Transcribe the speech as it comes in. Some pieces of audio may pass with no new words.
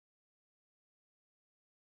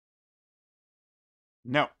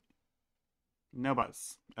No, no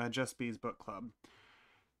buzz. Just Bees Book Club.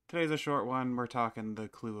 Today's a short one. We're talking The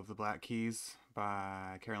Clue of the Black Keys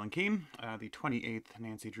by Carolyn Keene, the 28th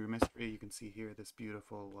Nancy Drew mystery. You can see here this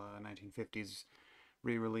beautiful 1950s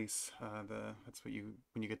re-release. That's what you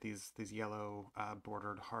when you get these yellow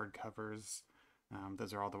bordered hardcovers.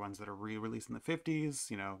 Those are all the ones that are re-released in the 50s.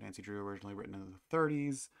 You know, Nancy Drew originally written in the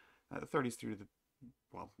 30s, the 30s through the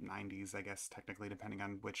 90s, I guess technically, depending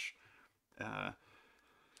on which uh,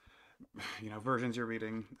 versions you're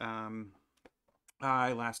reading.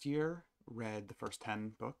 I last year read the first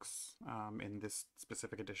 10 books in this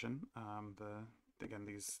specific edition. The again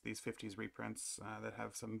these 50s reprints that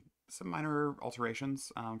have some minor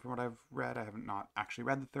alterations from what I've read. I haven't not actually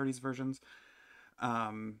read the 30s versions.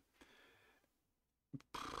 Um,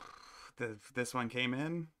 this one came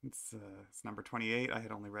in. It's number 28. I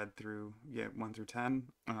had only read through 1 through 10.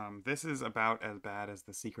 This is about as bad as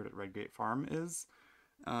The Secret at Redgate Farm is,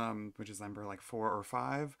 which is number like 4 or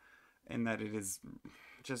 5, in that it is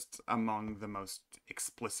just among the most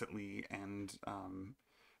explicitly and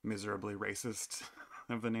miserably racist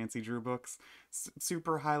of the Nancy Drew books.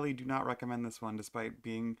 Super highly do not recommend this one, despite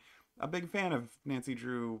being a big fan of Nancy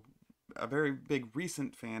Drew, a very big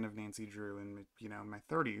recent fan of Nancy Drew in in my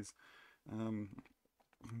 30s. Um,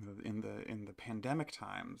 in the pandemic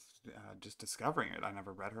times, just discovering it. I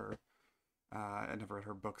never read her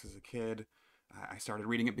books as a kid. I started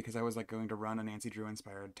reading it because I was like going to run a Nancy Drew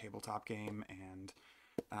inspired tabletop game, and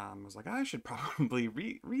was like, I should probably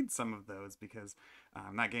read some of those because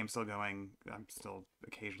that game's still going. I'm still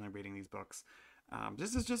occasionally reading these books.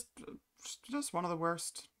 This is just one of the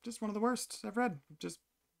worst. Just one of the worst I've read. Just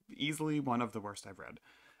easily one of the worst I've read.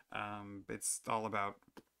 It's all about.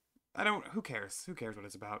 I don't. Who cares? Who cares what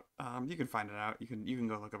it's about? You can find it out. You can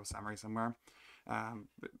go look up a summary somewhere.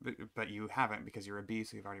 But you haven't because you're a B,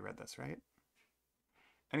 so you've already read this, right?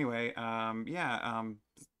 Anyway, yeah,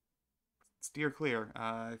 steer clear.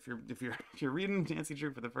 If you're reading Nancy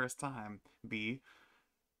Drew for the first time, B,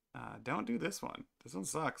 don't do this one. This one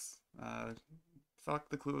sucks. Fuck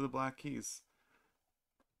The Clue of the Black Keys.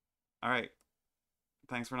 All right,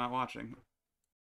 thanks for not watching.